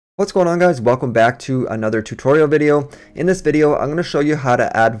What's going on, guys? Welcome back to another tutorial video. In this video, I'm going to show you how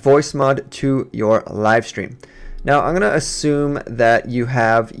to add VoiceMod to your live stream. Now, I'm going to assume that you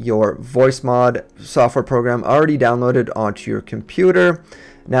have your VoiceMod software program already downloaded onto your computer.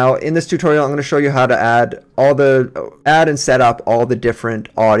 Now, in this tutorial, I'm going to show you how to add and set up all the different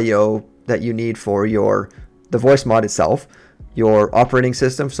audio that you need for the VoiceMod itself, your operating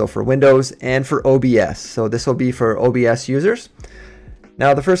system, so for Windows and for OBS. So this will be for OBS users.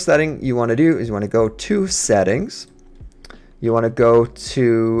 Now, the first setting you want to do is you want to go to Settings. You want to go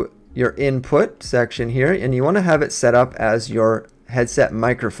to your Input section here, and you want to have it set up as your headset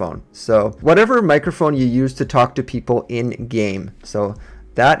microphone. So whatever microphone you use to talk to people in game. So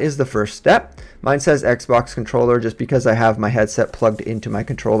that is the first step. Mine says Xbox controller just because I have my headset plugged into my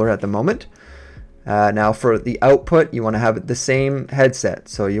controller at the moment. Now for the output, you want to have the same headset.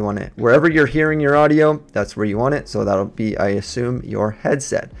 So you want it wherever you're hearing your audio, that's where you want it. So that'll be, I assume, your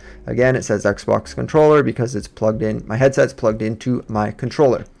headset. Again, it says Xbox controller because it's plugged in. My headset's plugged into my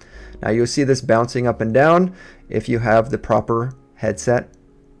controller. Now you'll see this bouncing up and down if you have the proper headset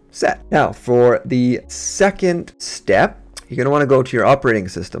set. Now for the second step, you're going to want to go to your operating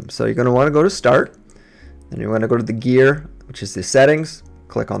system. So you're going to want to go to Start, then you want to go to the gear, which is the settings.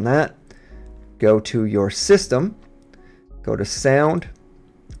 Click on that. Go to your system, go to sound,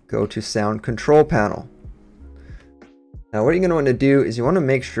 go to sound control panel. Now what you're going to want to do is you want to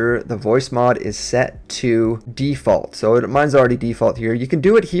make sure the VoiceMod is set to default. So mine's already default here. You can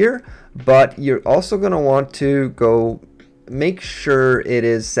do it here, but you're also going to want to go make sure it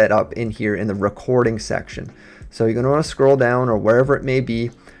is set up in here in the recording section. So you're going to want to scroll down, or wherever it may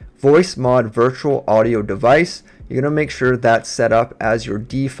be, VoiceMod virtual audio device. You're going to make sure that's set up as your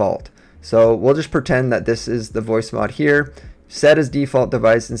default. So we'll just pretend that this is the VoiceMod here. Set as default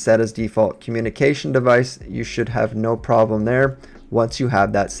device and set as default communication device. You should have no problem there once you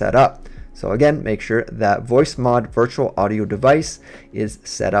have that set up. So again, make sure that VoiceMod virtual audio device is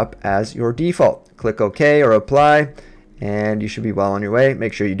set up as your default. Click OK or apply, and you should be well on your way.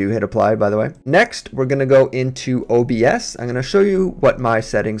 Make sure you do hit apply, by the way. Next, we're going to go into OBS. I'm going to show you what my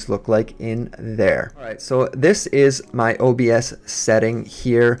settings look like in there. All right, so this is my OBS setting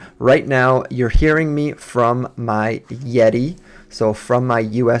here. Right now, you're hearing me from my Yeti, so from my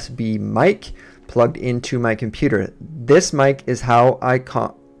USB mic plugged into my computer. This mic is how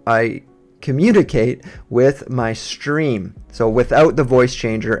I communicate with my stream, so without the voice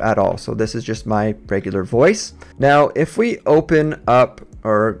changer at all. So this is just my regular voice. Now if we open up,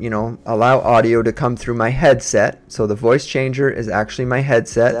 or allow audio to come through my headset, so the voice changer is actually my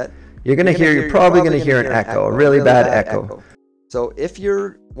headset, you're probably going to hear an echo, a really bad echo. So if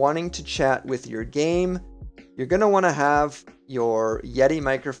you're wanting to chat with your game, you're going to want to have your Yeti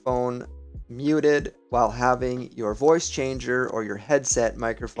microphone muted while having your voice changer or your headset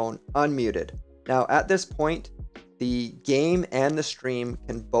microphone unmuted. Now at this point, the game and the stream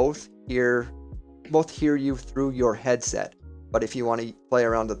can both hear you through your headset. But if you want to play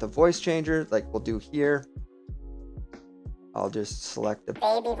around with the voice changer, like we'll do here, I'll just select the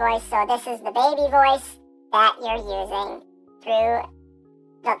baby voice. So this is the baby voice that you're using through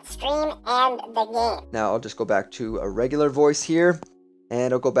the stream and the game. Now I'll just go back to a regular voice here,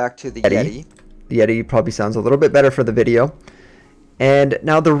 and I'll go back to the Yeti. The Yeti probably sounds a little bit better for the video. And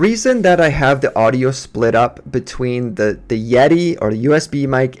now the reason that I have the audio split up between the Yeti or the USB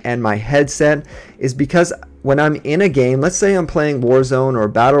mic and my headset is because when I'm in a game, let's say I'm playing Warzone or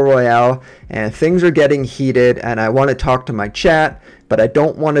Battle Royale and things are getting heated and I want to talk to my chat, but I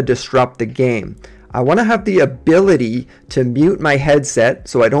don't want to disrupt the game. I want to have the ability to mute my headset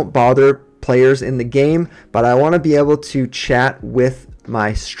so I don't bother players in the game, but I want to be able to chat with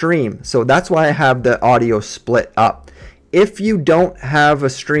my stream. So that's why I have the audio split up. If you don't have a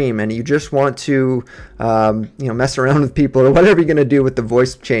stream and you just want to mess around with people or whatever you're going to do with the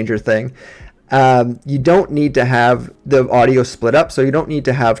voice changer thing, you don't need to have the audio split up, so you don't need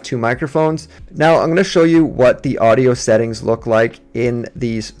to have two microphones. Now I'm going to show you what the audio settings look like in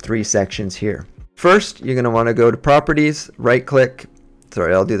these three sections here. First, you're going to want to go to Properties, right click,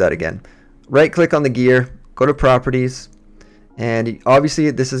 I'll do that again. Right click on the gear, go to Properties, and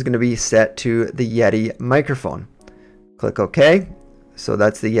obviously this is going to be set to the Yeti microphone. Click OK. So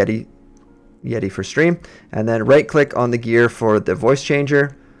that's the Yeti for stream. And then right click on the gear for the voice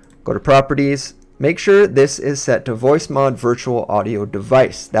changer. Go to Properties. Make sure this is set to VoiceMod virtual audio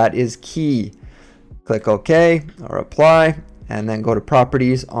device. That is key. Click OK or apply, and then go to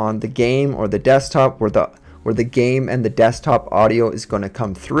Properties on the game or the desktop where the game and the desktop audio is going to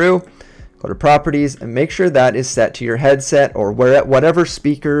come through. Go to Properties and make sure that is set to your headset or whatever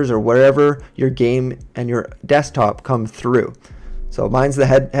speakers or wherever your game and your desktop come through. So mine's the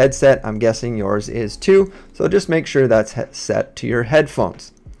headset. I'm guessing yours is too. So just make sure that's set to your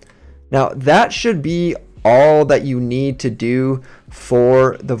headphones. Now that should be all that you need to do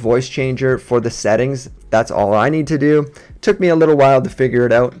for the voice changer for the settings. That's all I need to do. It took me a little while to figure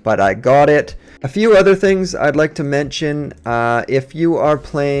it out, but I got it. A few other things I'd like to mention. If you are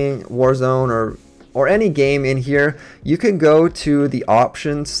playing Warzone or any game in here, you can go to the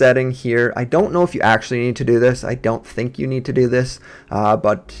options setting here. I don't know if you actually need to do this. I don't think you need to do this,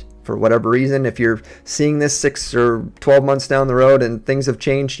 but for whatever reason, if you're seeing this 6 or 12 months down the road and things have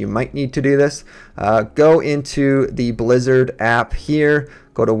changed, you might need to do this. Go into the Blizzard app here,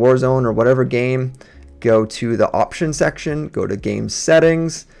 go to Warzone or whatever game, go to the options section, go to game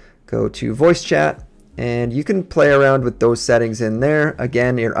settings, go to voice chat, and you can play around with those settings in there.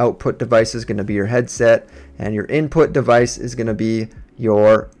 Again, your output device is going to be your headset, and your input device is going to be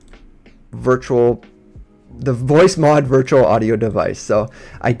your the VoiceMod virtual audio device. So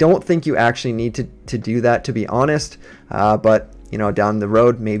I don't think you actually need to do that, to be honest, but you know, down the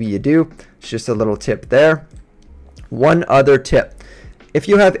road maybe you do. It's just a little tip there. One other tip: if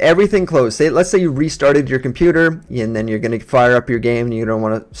you have everything closed, let's say you restarted your computer and then you're going to fire up your game and you don't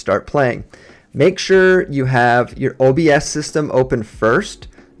want to start playing, make sure you have your OBS system open first,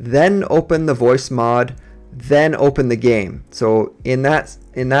 then open the VoiceMod, then open the game. So in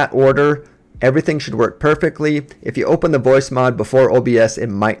that order, everything should work perfectly. If you open the VoiceMod before OBS, it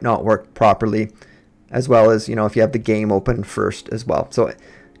might not work properly, as well as, you know, if you have the game open first as well. So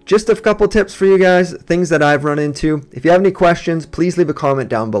just a couple tips for you guys, things that I've run into. If you have any questions, please leave a comment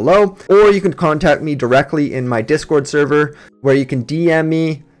down below, or you can contact me directly in my Discord server, where you can DM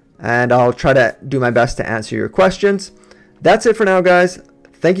me and I'll try to do my best to answer your questions. That's it for now, guys.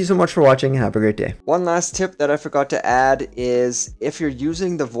 Thank you so much for watching and have a great day. One last tip that I forgot to add is, if you're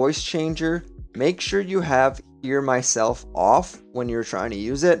using the voice changer, make sure you have Hear Myself off when you're trying to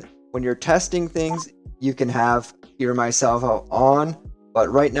use it. When you're testing things, you can have Hear Myself on, but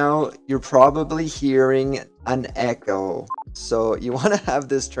right now you're probably hearing an echo. So you want to have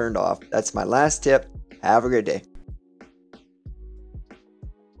this turned off. That's my last tip. Have a great day.